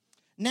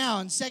 Now,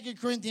 in 2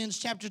 Corinthians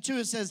chapter 2,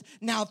 it says,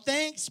 now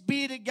thanks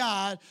be to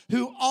God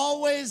who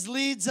always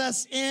leads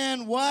us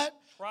in what?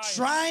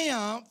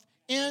 Triumph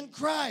in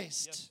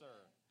Christ. Yes, sir.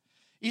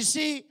 You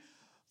see,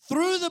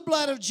 through the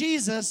blood of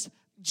Jesus,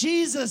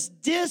 Jesus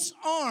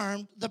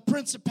disarmed the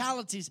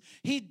principalities.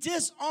 He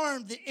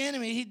disarmed the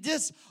enemy. He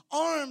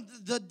disarmed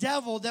the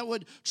devil that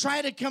would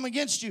try to come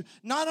against you.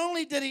 Not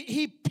only did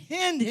he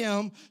pinned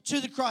him to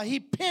the cross, he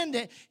pinned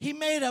it. He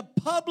made a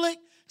public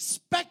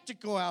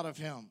spectacle out of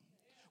him.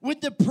 With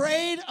the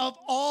parade of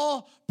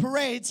all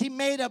parades, he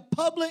made a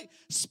public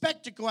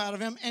spectacle out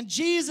of him, and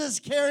Jesus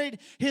carried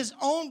his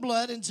own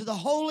blood into the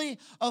Holy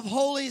of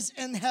Holies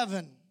in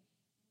heaven.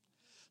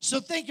 So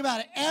think about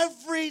it.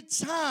 Every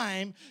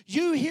time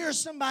you hear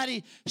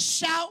somebody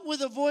shout with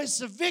a voice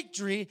of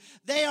victory,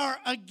 they are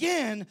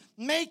again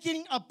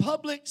making a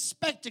public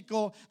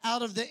spectacle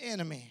out of the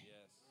enemy.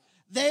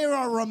 They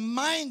are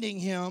reminding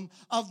him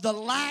of the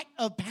lack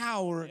of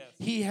power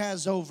he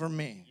has over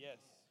me.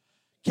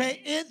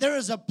 Okay, there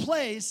is a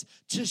place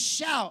to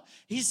shout.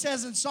 He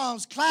says in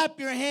Psalms,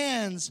 clap your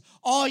hands,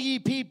 all ye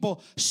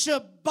people.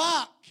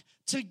 Shabach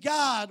to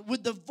God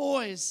with the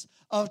voice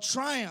of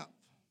triumph.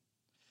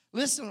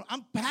 Listen,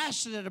 I'm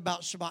passionate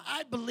about Shabbat.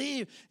 I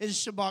believe in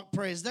Shabbat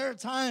praise. There are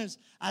times,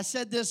 I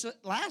said this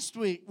last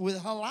week with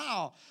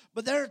Halal,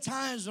 but there are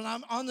times when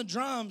I'm on the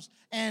drums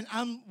and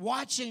I'm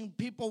watching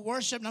people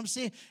worship and I'm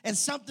seeing, and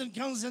something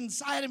comes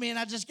inside of me and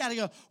I just got to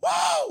go,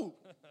 whoa!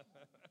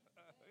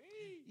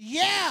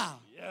 Yeah.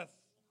 Yes.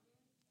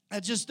 I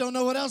just don't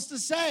know what else to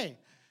say.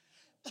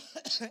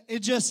 It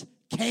just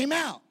came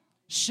out.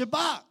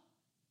 Shabbat.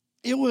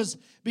 It was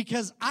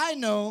because I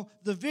know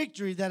the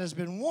victory that has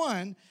been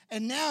won,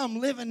 and now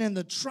I'm living in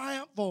the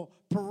triumphal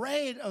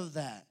parade of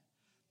that.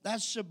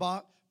 That's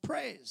Shabbat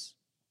praise.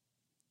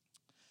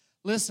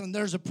 Listen,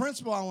 there's a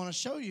principle I want to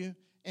show you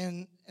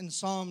in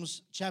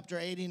Psalms chapter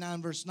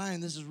 89, verse 9.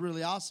 This is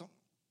really awesome.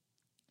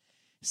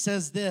 It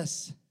says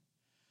this.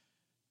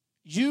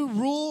 You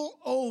rule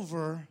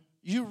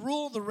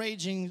the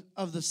raging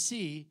of the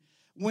sea.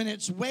 When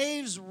its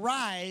waves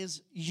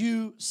rise,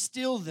 you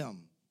still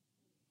them.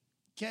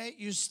 Okay,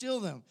 you still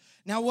them.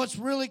 Now, what's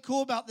really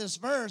cool about this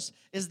verse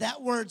is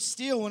that word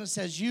still, when it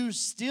says you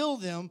still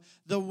them,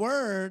 the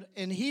word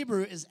in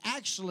Hebrew is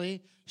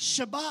actually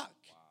Shabach. Wow.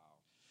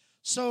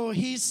 So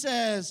he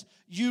says,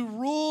 you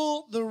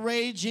rule the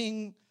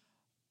raging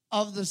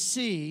of the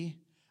sea.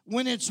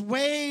 When its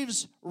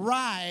waves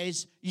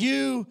rise,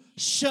 you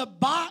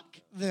Shabach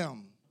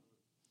them.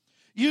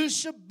 You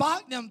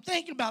Shabach them.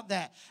 Think about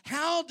that.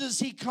 How does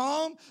he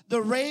calm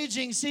the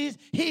raging seas?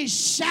 He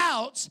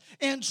shouts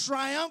in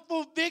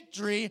triumphal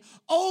victory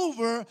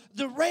over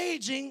the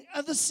raging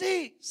of the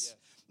seas. Yes.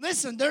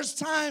 Listen, there's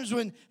times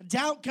when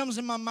doubt comes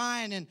in my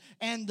mind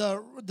and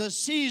the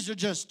seas are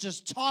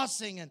just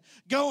tossing and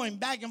going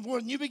back and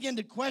forth, and you begin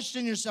to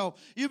question yourself.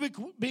 You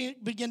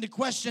begin to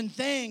question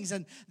things,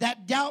 and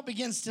that doubt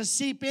begins to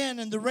seep in,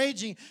 and the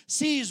raging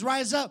seas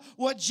rise up.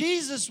 What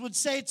Jesus would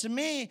say to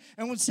me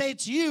and would say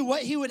to you,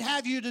 what he would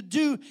have you to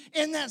do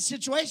in that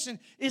situation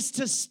is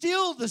to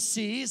still the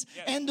seas,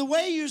 and the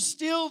way you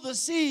still the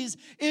seas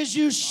is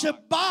you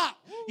Shabbat.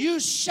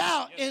 You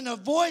shout in a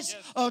voice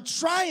of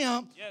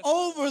triumph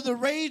over the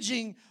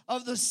raging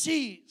of the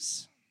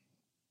seas.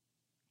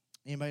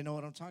 Anybody know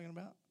what I'm talking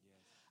about?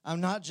 I'm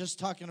not just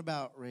talking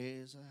about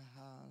raise a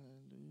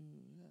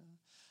hallelujah.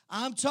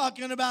 I'm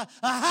talking about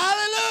a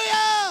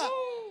hallelujah.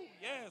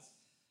 Yes.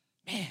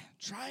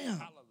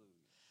 triumph.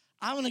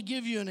 I want to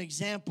give you an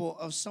example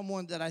of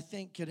someone that I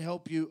think could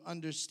help you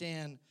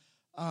understand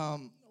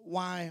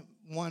why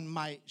one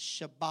might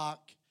shabak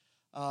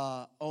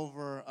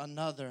over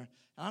another.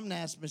 And I'm going to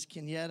ask Miss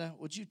Kenyatta,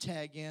 would you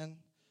tag in?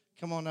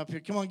 Come on up here.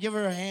 Come on, give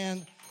her a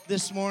hand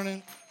this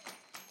morning.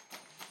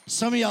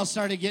 Some of y'all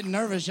started getting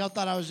nervous. Y'all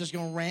thought I was just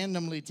going to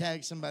randomly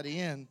tag somebody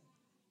in.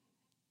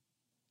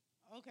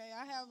 Okay,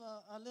 I have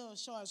a little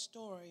short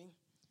story.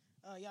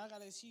 Y'all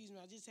got to excuse me.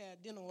 I just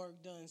had dinner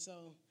work done.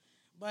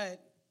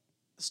 But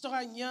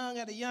starting young,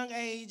 at a young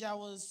age, I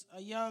was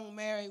a young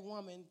married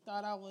woman.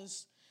 Thought I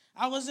was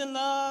in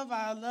love.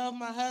 I loved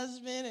my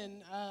husband,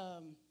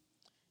 and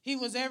he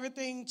was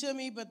everything to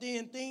me. But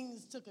then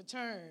things took a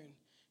turn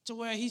to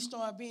where he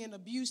started being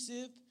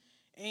abusive,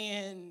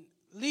 and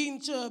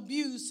leading to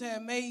abuse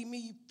had made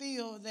me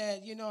feel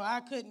that,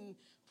 I couldn't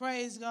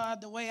praise God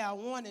the way I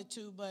wanted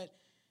to. But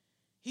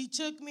he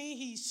took me,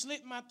 he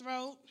slit my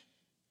throat,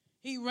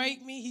 he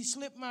raped me, he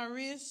slipped my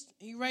wrist,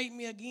 he raped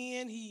me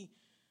again, he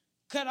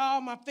cut all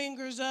my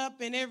fingers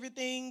up and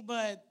everything.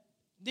 But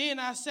then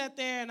I sat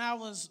there and I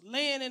was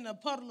laying in a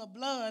puddle of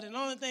blood, and the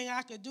only thing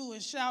I could do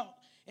is shout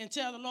and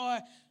tell the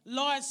Lord,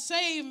 Lord,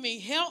 save me,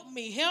 help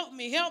me, help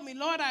me, help me.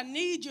 Lord, I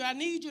need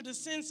you to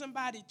send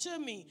somebody to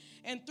me.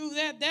 And through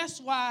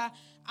that's why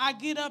I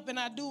get up and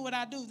I do what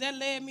I do. That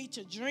led me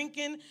to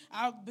drinking.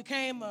 I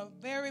became a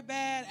very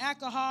bad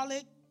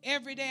alcoholic.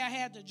 Every day I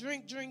had to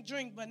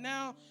drink. But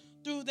now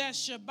through that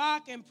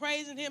Shabbat and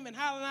praising him and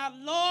hollering out,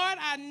 Lord,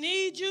 I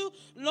need you.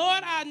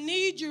 Lord, I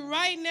need you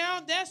right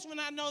now. That's when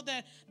I know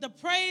that the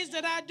praise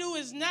that I do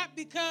is not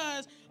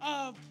because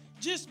of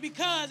just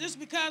because. It's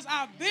because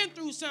I've been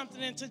through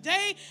something. And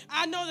today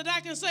I know that I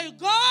can say,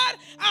 God,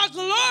 I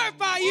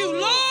glorify you.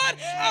 Lord,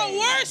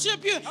 I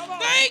worship you.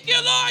 Thank you,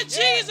 Lord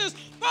Jesus.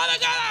 Father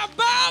God, I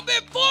bow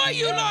before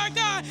you, Lord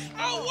God.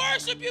 I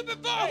worship you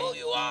before who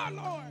you are,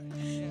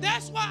 Lord.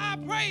 That's why I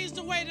praise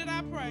the way that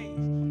I praise.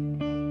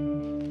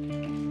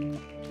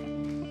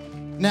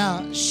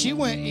 Now, she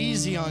went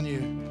easy on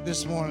you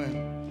this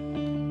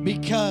morning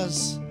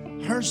because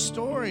her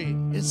story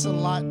is a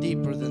lot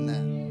deeper than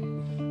that.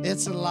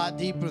 It's a lot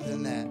deeper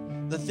than that.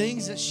 The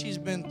things that she's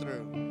been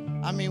through.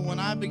 I mean, when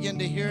I began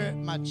to hear it,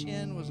 my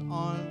chin was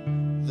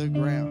on the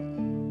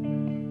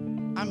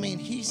ground. I mean,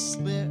 he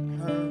slit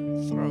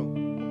her throat.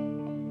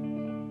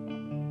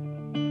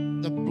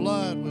 The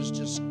blood was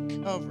just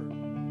covered.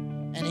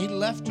 And he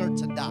left her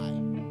to die.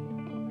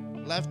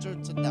 Left her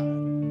to die.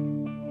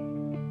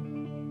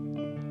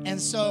 And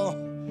so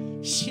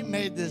she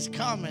made this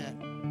comment.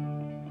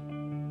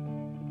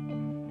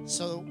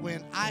 So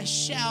when I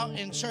shout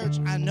in church,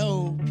 I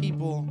know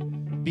people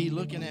be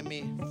looking at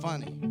me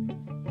funny.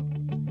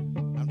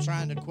 I'm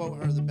trying to quote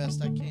her the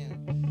best I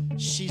can.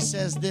 She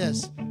says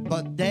this,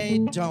 but they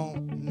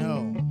don't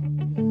know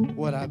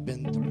what I've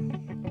been through.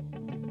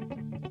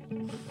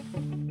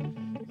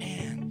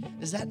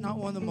 Is that not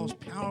one of the most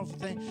powerful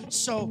things?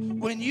 So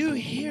when you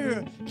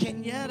hear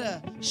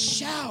Kenyatta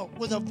shout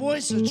with a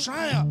voice of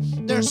triumph,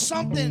 there's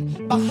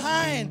something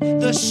behind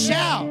the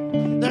shout.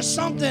 There's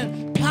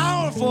something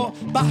powerful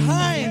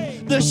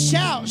behind the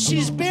shout.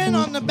 She's been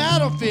on the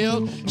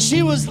battlefield.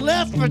 She was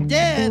left for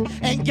dead,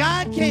 and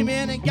God came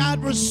in, and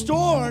God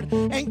restored,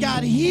 and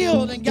God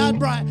healed, and God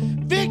brought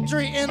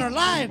victory in her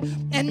life.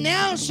 And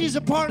now she's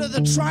a part of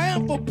the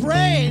triumphal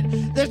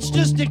parade that's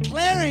just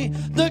declaring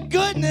the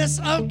goodness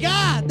of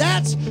God.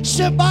 That's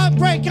Shabbat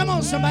praise. Come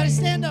on, somebody,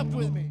 stand up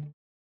with me.